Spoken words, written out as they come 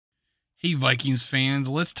Hey, Vikings fans,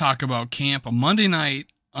 let's talk about camp a Monday night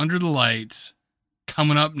under the lights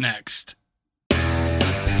coming up next.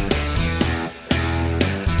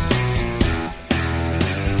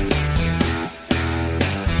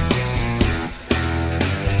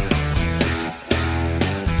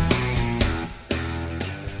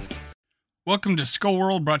 Welcome to Skull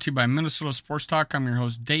World, brought to you by Minnesota Sports Talk. I'm your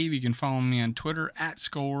host, Dave. You can follow me on Twitter at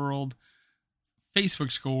Skull World,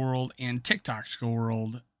 Facebook Skull World, and TikTok Skull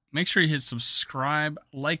World. Make sure you hit subscribe,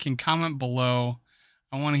 like, and comment below.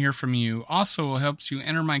 I want to hear from you. Also, it helps you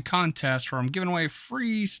enter my contest where I'm giving away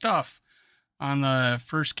free stuff on the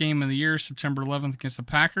first game of the year, September 11th against the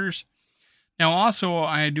Packers. Now, also,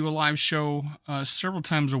 I do a live show several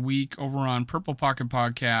times a week over on Purple Pocket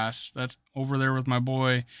Podcasts. That's over there with my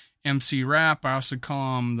boy, MC Rap. I also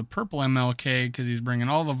call him the Purple MLK because he's bringing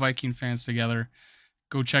all the Viking fans together.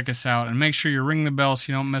 Go check us out and make sure you ring the bell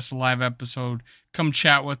so you don't miss a live episode. Come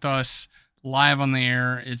chat with us live on the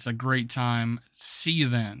air. It's a great time. See you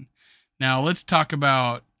then. Now let's talk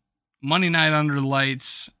about Monday night under the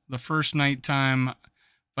lights, the first nighttime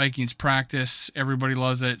Vikings practice. Everybody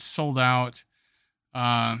loves it. It's sold out.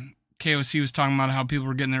 KOC was talking about how people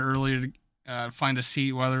were getting there early to find a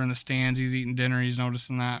seat while they're in the stands. He's eating dinner. He's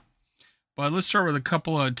noticing that. But let's start with a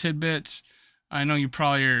couple of tidbits. I know you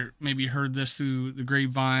probably maybe heard this through the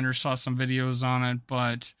grapevine or saw some videos on it,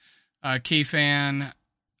 but K-Fan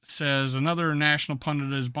says another national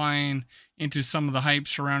pundit is buying into some of the hype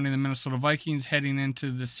surrounding the Minnesota Vikings heading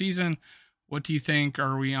into the season. What do you think?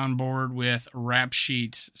 Are we on board with Rap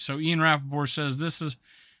Sheet? So Ian Rappaport says this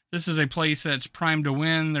is a place that's primed to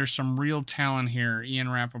win. There's some real talent here. Ian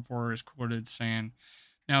Rappaport is quoted saying.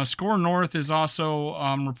 Now, Score North is also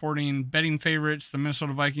reporting betting favorites. The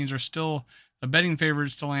Minnesota Vikings are still the betting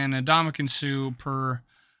favorites to land Ndamukong Suh per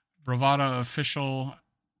Bravada official.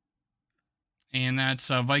 And that's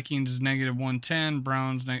Vikings negative 110,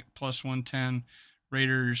 Browns plus 110,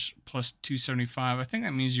 Raiders plus 275. I think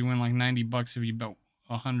that means you win like $90 if you bet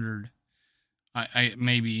 100. I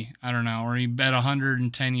don't know. Or you bet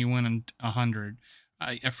 110, you win 100.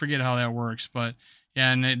 I forget how that works, but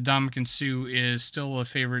yeah, and Ndamukong Suh is still a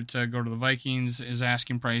favorite to go to the Vikings. His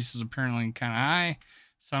asking price is apparently kind of high,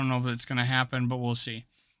 so I don't know if it's going to happen, but we'll see.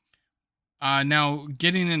 Now,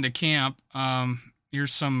 getting into camp,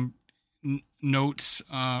 here's some notes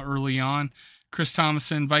early on. Chris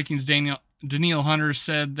Thomason, Vikings Danielle Hunter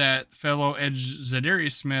said that fellow edge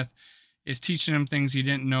Zadarius Smith is teaching him things he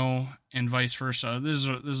didn't know, and vice versa. This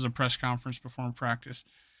is a press conference before practice.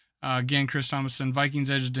 Again, Chris Thomason,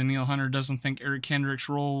 Vikings edge Danielle Hunter doesn't think Eric Kendricks'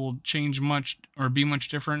 role will change much or be much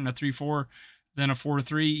different in a 3-4 than a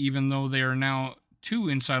 4-3, even though they are now two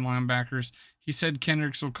inside linebackers. He said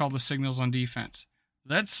Kendricks will call the signals on defense.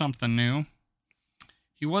 That's something new.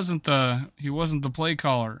 He wasn't the play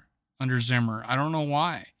caller under Zimmer. I don't know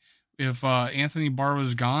why. If Anthony Barr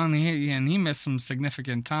was gone, he missed some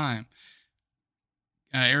significant time.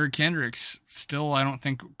 Eric Kendricks still, I don't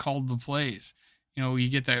think, called the plays. You know, you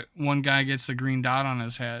get that one guy gets the green dot on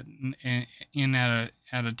his head in at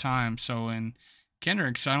a time. So, and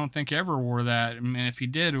Kendricks, I don't think ever wore that. And if he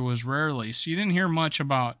did, it was rarely. So you didn't hear much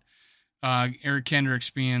about Eric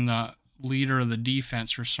Kendricks being the leader of the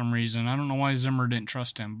defense for some reason. I don't know why Zimmer didn't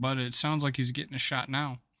trust him, but it sounds like he's getting a shot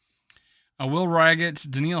now. Will Raggett,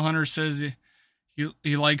 Danielle Hunter says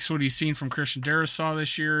he likes what he's seen from Christian Darrisaw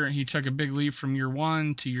this year. He took a big leap from year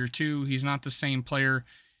 1 to year 2. He's not the same player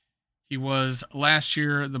he was last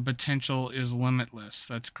year. The potential is limitless.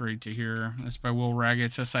 That's great to hear. That's by Will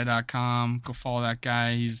Raggett, SI.com. Go follow that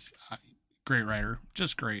guy. He's a great writer.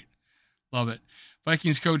 Just great. Love it.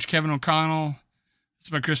 Vikings coach Kevin O'Connell. It's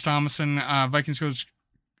by Chris Thomason. Vikings coach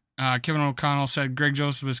Kevin O'Connell said Greg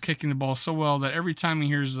Joseph is kicking the ball so well that every time he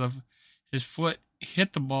hears his foot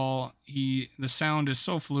hit the ball, the sound is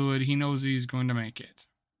so fluid, he knows he's going to make it.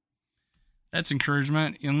 That's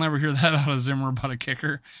encouragement. You'll never hear that out of Zimmer about a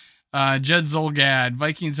kicker. Jed Zolgad.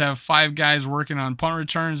 Vikings have 5 guys working on punt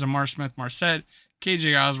returns: Amar Smith-Marset,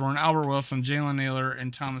 KJ Osborne, Albert Wilson, Jalen Naylor,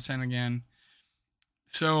 and Thomas Hennigan.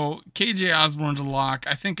 So KJ Osborne's a lock.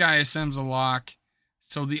 I think ISM's a lock.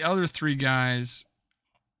 So the other 3 guys,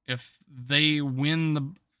 if they win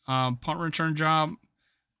the punt return job,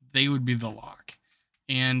 they would be the lock.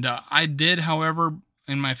 And I did, however,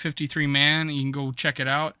 in my 53-man, you can go check it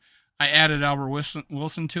out, I added Albert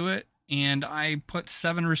Wilson to it, and I put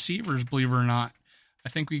 7 receivers, believe it or not. I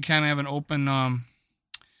think we kind of have an open, a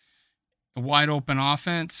wide open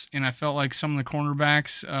offense, and I felt like some of the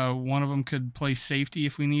cornerbacks, one of them could play safety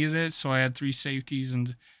if we needed it, so I had 3 safeties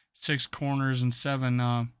and 6 corners and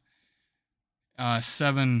 7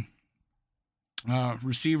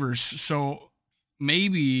 receivers. So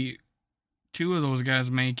maybe two of those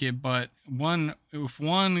guys make it, but if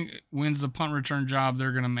one wins the punt return job,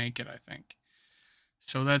 they're going to make it, I think.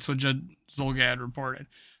 So that's what Judd Zulgad reported.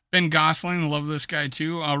 Ben Gosling, love this guy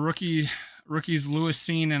too. Rookies Lewis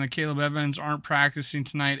Cine and Caleb Evans aren't practicing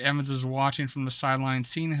tonight. Evans is watching from the sideline.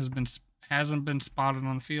 Cine hasn't been spotted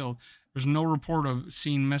on the field. There's no report of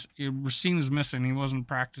Cine is missing. He wasn't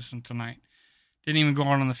practicing tonight. Didn't even go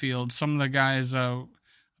out on the field. Some of the guys,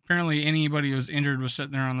 apparently anybody who was injured was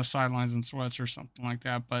sitting there on the sidelines in sweats or something like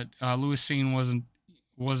that. But Lewis Cine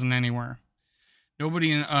wasn't anywhere.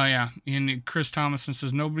 Nobody and Chris Thomason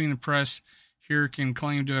says nobody in the press here can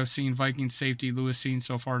claim to have seen Vikings safety Lewis Cine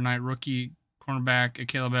so far tonight. Rookie cornerback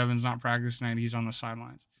Caleb Evans not practicing tonight. He's on the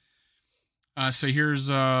sidelines. So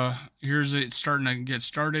here's it starting to get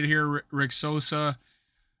started here. Rick Sosa,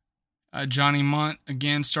 Johnny Munt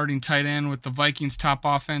again starting tight end with the Vikings top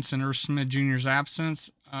offense in Irv Smith Jr.'s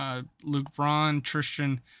absence. Luke Braun,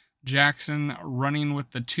 Tristan Jackson running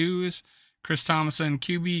with the twos. Chris Thomason,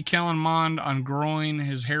 QB Kellen Mond on growing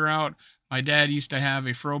his hair out. My dad used to have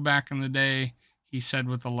a fro back in the day, he said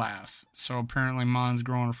with a laugh. So apparently Mond's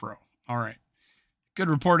growing a fro. All right. Good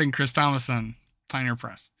reporting, Chris Thomason, Pioneer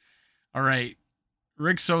Press. All right.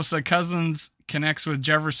 Rick Sosa, Cousins connects with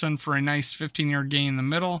Jefferson for a nice 15-yard gain in the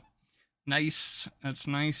middle. Nice. That's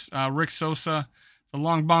nice. Rick Sosa, the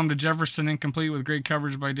long bomb to Jefferson, incomplete with great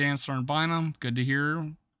coverage by Dantzler and Bynum. Good to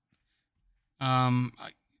hear.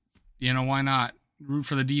 Why not? Root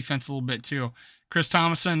for the defense a little bit too. Chris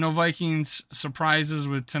Thomason, no Vikings surprises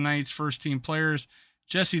with tonight's first-team players.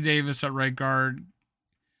 Jesse Davis at right guard.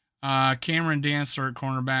 Cameron Dantzler at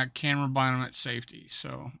cornerback. Cameron Bynum at safety.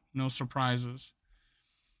 So, no surprises.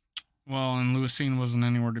 Well, and Lewis Cine wasn't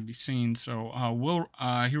anywhere to be seen. So,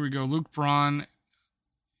 here we go. Luke Braun,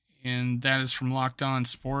 and that is from Locked On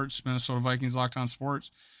Sports, Minnesota Vikings Locked On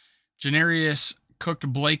Sports. Janarius cooked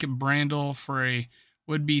Blake Brandel for a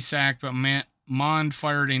would-be sack, but Mond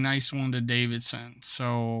fired a nice one to Davidson.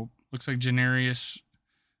 So, looks like Janarius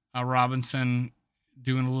Robinson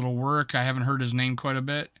doing a little work. I haven't heard his name quite a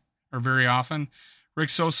bit, or very often. Rick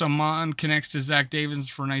Sosa, Mond connects to Zach Davidson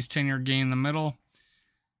for a nice 10-yard gain in the middle.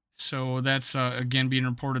 So, that's, again, being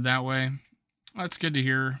reported that way. That's good to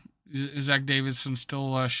hear. Zach Davidson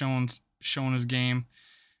still showing his game.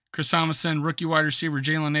 Chris Thomason, rookie wide receiver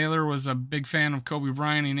Jalen Naylor was a big fan of Kobe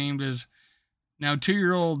Bryant. He named his now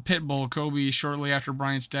 2-year-old pit bull Kobe shortly after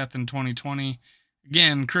Bryant's death in 2020.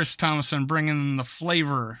 Again, Chris Thomason bringing the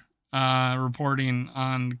flavor, reporting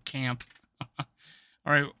on camp. All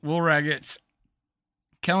right, Will Raggets.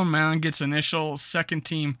 Kellen Mond gets initial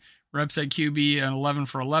second-team reps at QB at 11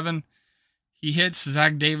 for 11. He hits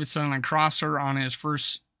Zach Davidson on a crosser on his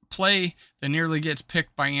first play that nearly gets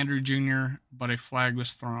picked by Andrew Jr., but a flag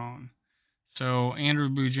was thrown. So Andrew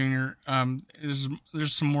Booth Jr.,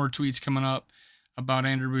 there's some more tweets coming up about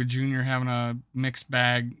Andrew Booth Jr. having a mixed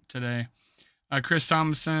bag today. Chris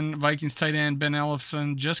Thomason, Vikings tight end Ben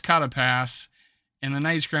Ellefson just caught a pass in the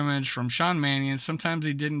night scrimmage from Sean Mannion. Sometimes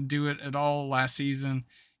he didn't do it at all last season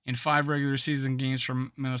in 5 regular season games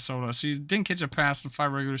from Minnesota. So he didn't catch a pass in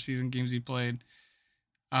 5 regular season games he played.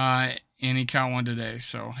 And he caught one today.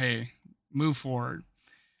 So, hey, move forward.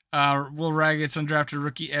 Will Raggets, undrafted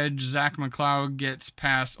rookie edge Zach McLeod gets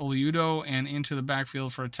past Oliudo and into the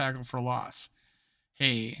backfield for a tackle for loss.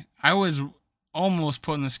 Hey, I was almost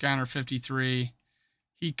putting this guy under 53.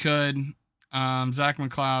 He could. Zach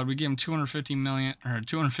McLeod, we gave him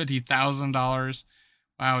 $250,000.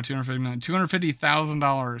 Wow,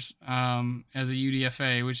 $250,000 as a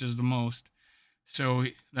UDFA, which is the most. So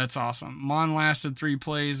that's awesome. Mon lasted 3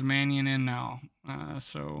 plays. Mannion in now.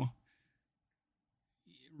 So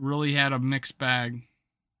really had a mixed bag.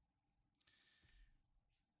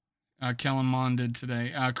 Kellen Mond did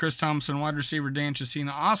today. Chris Thompson, wide receiver Dan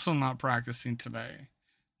Chisena, also not practicing today.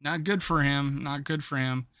 Not good for him.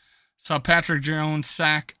 Saw Patrick Jones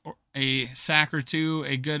sack a sack or two,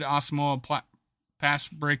 a good Asamoah pass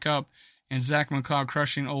breakup, and Zach McLeod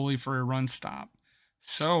crushing Ole for a run stop.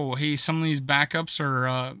 So, hey, some of these backups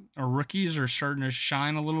are rookies are starting to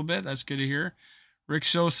shine a little bit. That's good to hear. Rick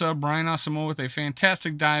Sosa, Brian Asamoah with a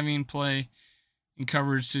fantastic diving play and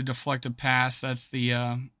coverage to deflect a pass. That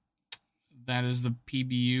is the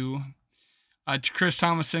PBU. Chris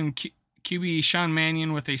Thomason, QB Sean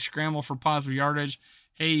Mannion with a scramble for positive yardage.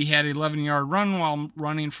 Hey, he had an 11-yard run while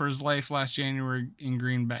running for his life last January in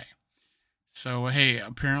Green Bay. So, hey,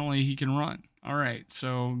 apparently he can run. All right,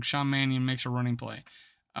 so Sean Mannion makes a running play.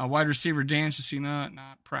 Wide receiver Dan Chisena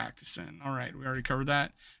not practicing. All right, we already covered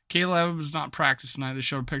that. Caleb was not practicing tonight. They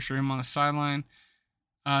showed a picture of him on the sideline.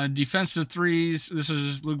 Defensive threes. This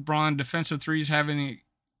is Luke Braun. Defensive threes having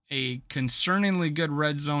a concerningly good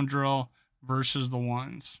red zone drill versus the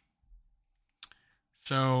ones.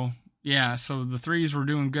 So, yeah, so the threes were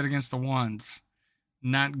doing good against the ones.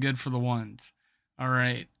 Not good for the ones. All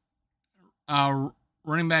right.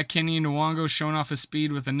 Running back Kenny Nwango showing off his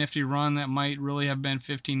speed with a nifty run that might really have been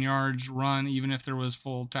 15 yards run, even if there was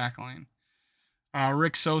full tackling.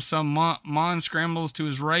 Rick Sosa, Mon scrambles to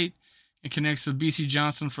his right and connects with BC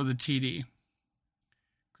Johnson for the TD.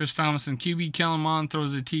 Chris Thomas and QB Kellen Mond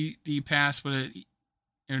throws a TD pass, but it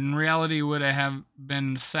in reality would have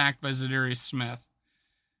been sacked by Zadarius Smith.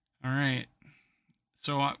 All right.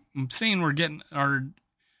 So I'm saying we're getting our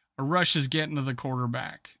rush is getting to the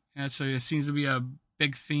quarterback. It seems to be a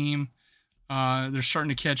big theme. They're starting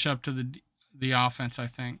to catch up to the offense, I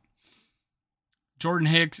think. Jordan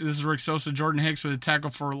Hicks, this is Rick Sosa. Jordan Hicks with a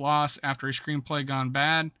tackle for a loss after a screenplay gone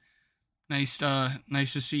bad. Nice to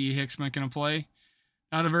see Hicks making a play.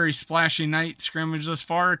 Not a very splashy night scrimmage thus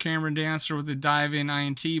far. Cameron Dancer with a dive-in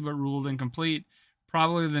INT, but ruled incomplete.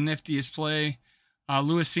 Probably the niftiest play.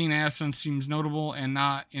 Lewis Seen absence seems notable and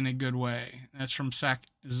not in a good way. That's from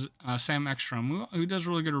Sam Ekstrom, who does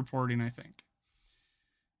really good reporting, I think.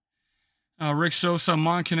 Rick Sosa,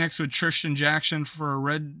 Mon connects with Tristan Jackson for a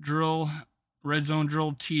red zone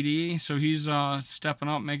drill TD. So he's stepping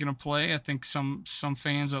up, making a play. I think some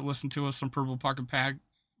fans that listen to us on Purple Pocket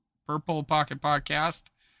Podcast,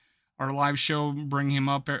 our live show, bring him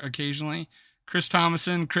up occasionally. Chris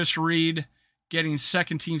Thomason, Chris Reed, getting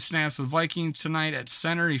second team snaps with Vikings tonight at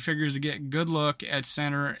center. He figures to get good look at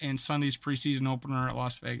center in Sunday's preseason opener at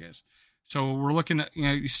Las Vegas. So we're looking at,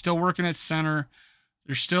 he's still working at center.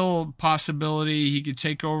 There's still a possibility he could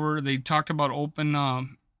take over. They talked about open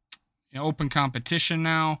competition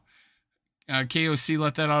now. KOC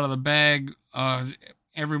let that out of the bag.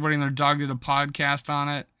 Everybody and their dog did a podcast on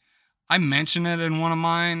it. I mentioned it in one of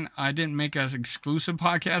mine. I didn't make an exclusive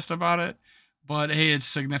podcast about it, but hey, it's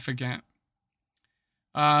significant.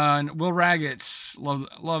 Will Raggets,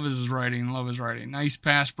 love his writing. Nice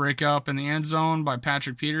pass breakup in the end zone by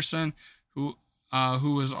Patrick Peterson, who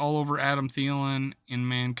was all over Adam Thielen in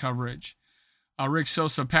man coverage. Rick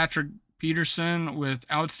Sosa, Patrick Peterson with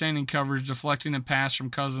outstanding coverage, deflecting the pass from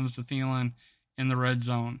Cousins to Thielen in the red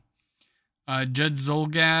zone. Jed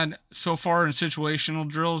Zolgad, so far in situational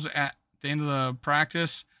drills at the end of the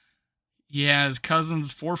practice, he has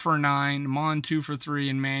Cousins 4 for 9, Mon 2 for 3,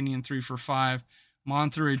 and Mannion 3 for 5.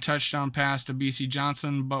 Mon threw a touchdown pass to BC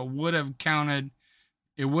Johnson, but it wouldn't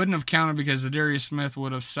have counted because Zadarius Smith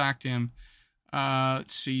would have sacked him.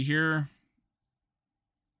 Let's see here.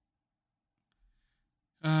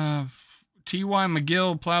 T.Y.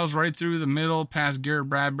 McGill plows right through the middle past Garrett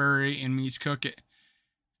Bradbury and meets Cook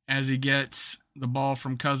as he gets the ball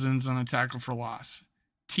from Cousins on a tackle for loss.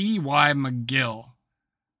 T.Y. McGill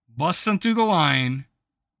busting through the line.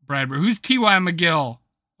 Bradbury. Who's T.Y. McGill?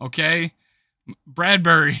 Okay.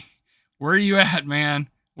 Bradbury. Where are you at, man?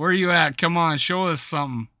 Where are you at? Come on, show us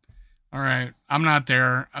something. All right. I'm not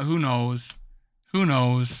there. Who knows?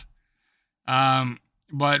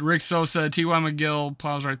 But Rick Sosa, T.Y. McGill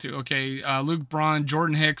plows right through. Okay, Luke Braun,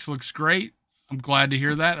 Jordan Hicks looks great. I'm glad to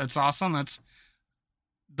hear that. That's awesome. That's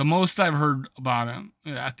the most I've heard about him.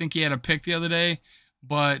 I think he had a pick the other day,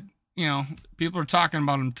 but, people are talking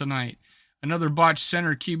about him tonight. Another botched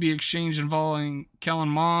center QB exchange involving Kellen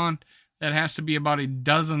Mond. That has to be about a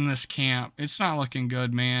dozen this camp. It's not looking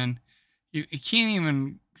good, man. You can't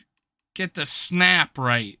even get the snap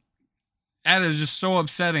right. That is just so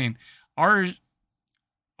upsetting. Our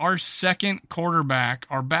second quarterback,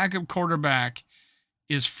 our backup quarterback,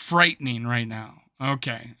 is frightening right now.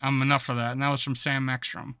 Okay, I'm enough for that. And that was from Sam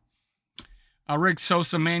Ekstrom. Rick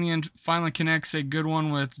Sosa Mannion finally connects a good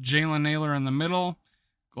one with Jalen Naylor in the middle.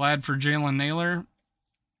 Glad for Jalen Naylor.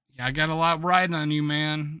 Yeah, I got a lot riding on you,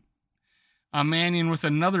 man. Mannion with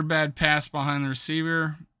another bad pass behind the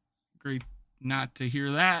receiver. Great not to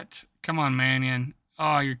hear that. Come on, Mannion.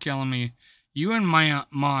 Oh, you're killing me. You and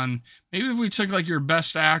Mon. Maybe if we took your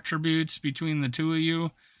best attributes between the two of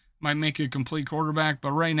you, might make a complete quarterback.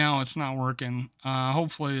 But right now, it's not working.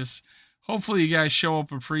 Hopefully you guys show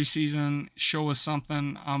up a preseason, show us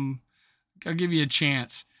something. I'll give you a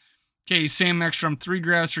chance. Okay, Sam Ekstrom, 3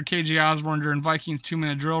 grabs for KJ Osborne during Vikings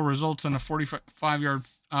 2-minute drill results in a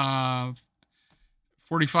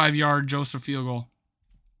 45-yard Joseph field goal.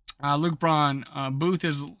 Luke Braun, Booth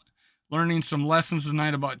is learning some lessons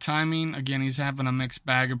tonight about timing. Again, he's having a mixed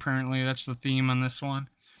bag, apparently. That's the theme on this one.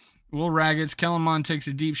 Will Raggets, Kellen Mond takes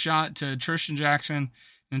a deep shot to Tristan Jackson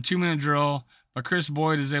in a 2-minute drill, but Chris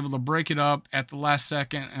Boyd is able to break it up at the last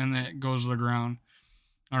second, and it goes to the ground.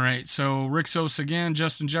 All right, so Rick Sosa again,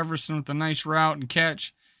 Justin Jefferson with a nice route and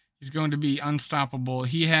catch. He's going to be unstoppable.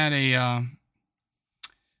 He had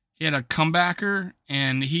he had a comebacker,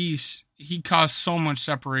 and he caused so much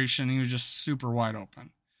separation. He was just super wide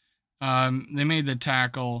open. They made the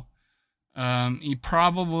tackle. He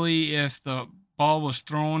probably, if the ball was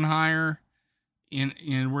thrown higher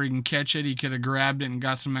in where he can catch it, he could have grabbed it and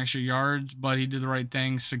got some extra yards, but he did the right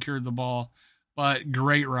thing, secured the ball. But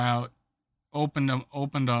great route. Opened up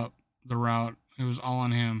the route. It was all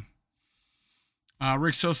on him.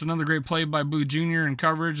 Rick Sosa, another great play by Boo Jr. in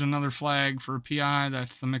coverage. Another flag for a PI.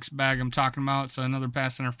 That's the mixed bag I'm talking about. So another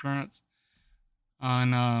pass interference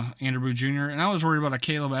on Andrew Boo Jr. And I was worried about a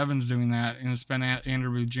Caleb Evans doing that, and it's been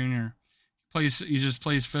Andrew Boo Jr. He just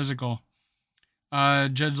plays physical.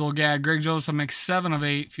 Judge Zolgad, Greg Joseph makes 7 of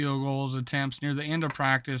 8 field goals attempts near the end of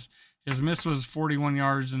practice. His miss was 41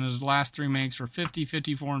 yards, and his last 3 makes were 50,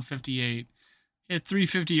 54, and 58. Hit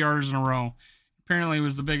 350 yards in a row. Apparently, it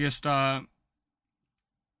was the biggest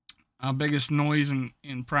noise in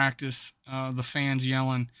practice. The fans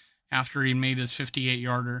yelling after he made his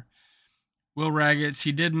 58-yarder. Will Raggets,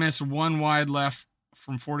 he did miss 1 wide left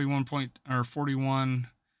from 41,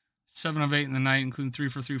 7 of 8 in the night, including 3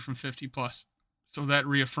 for 3 from 50 plus. So that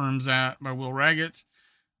reaffirms that by Will Raggets.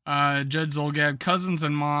 Judge Zolgad, Cousins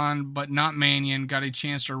and Mon, but not Mannion, got a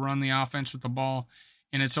chance to run the offense with the ball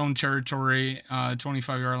in its own territory,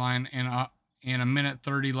 25-yard line, and a minute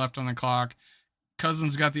 30 left on the clock.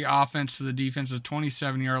 Cousins got the offense to the defense's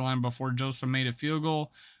 27-yard line before Joseph made a field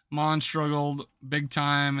goal. Mon struggled big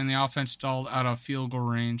time, and the offense stalled out of field goal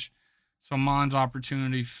range. So Mon's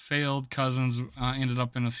opportunity failed. Cousins ended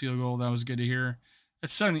up in a field goal. That was good to hear.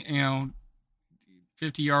 It's 50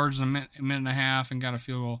 yards in a minute and a half and got a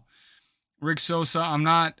field goal. Rick Sosa, I'm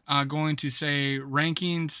not going to say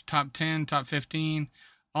rankings, top 10, top 15.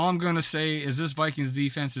 All I'm going to say is this Vikings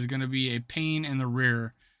defense is going to be a pain in the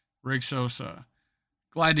rear. Rick Sosa.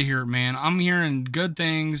 Glad to hear it, man. I'm hearing good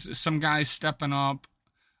things. Some guys stepping up.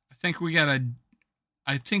 I think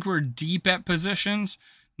we're deep at positions,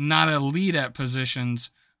 not elite at positions.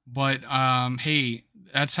 But hey,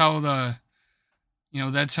 that's how the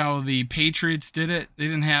Patriots did it. They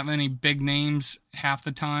didn't have any big names half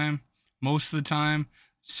the time. Most of the time,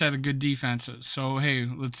 set of good defenses. So, hey,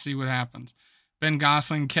 let's see what happens. Ben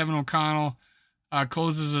Gosling, Kevin O'Connell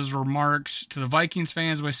closes his remarks to the Vikings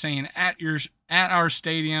fans by saying, at our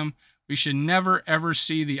stadium, we should never, ever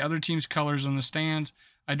see the other team's colors in the stands.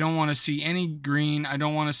 I don't want to see any green. I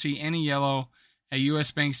don't want to see any yellow at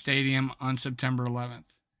U.S. Bank Stadium on September 11th.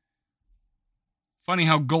 Funny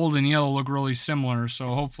how gold and yellow look really similar, so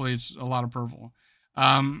hopefully it's a lot of purple.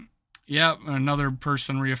 Another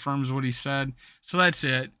person reaffirms what he said. So that's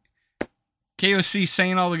it. KOC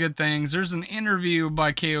saying all the good things. There's an interview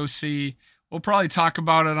by KOC. We'll probably talk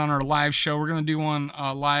about it on our live show. We're going to do one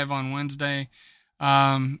live on Wednesday.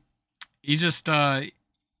 He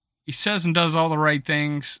says and does all the right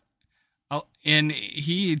things. And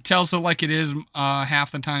he tells it like it is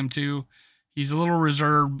half the time, too. He's a little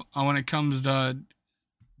reserved when it comes to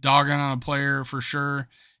dogging on a player, for sure.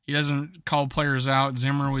 He doesn't call players out.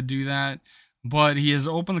 Zimmer would do that. But he has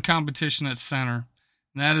opened the competition at center.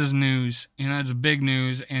 And that is news. And that's big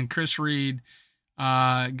news. And Chris Reed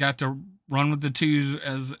got to run with the twos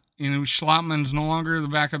as, Schlotman's no longer the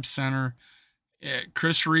backup center.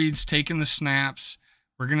 Chris Reed's taking the snaps.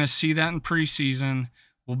 We're going to see that in preseason.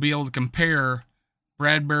 We'll be able to compare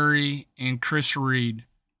Bradbury and Chris Reed.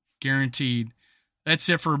 Guaranteed. That's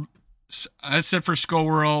it for Skull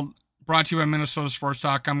World. Brought to you by Minnesota Sports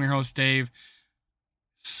Talk. I'm your host, Dave.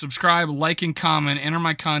 Subscribe, like, and comment. Enter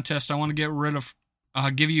my contest. I want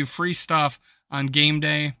to give you free stuff on game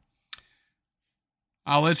day.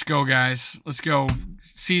 Let's go, guys. Let's go.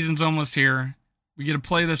 Season's almost here. We get to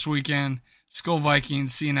play this weekend. Skull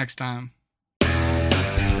Vikings. See you next time.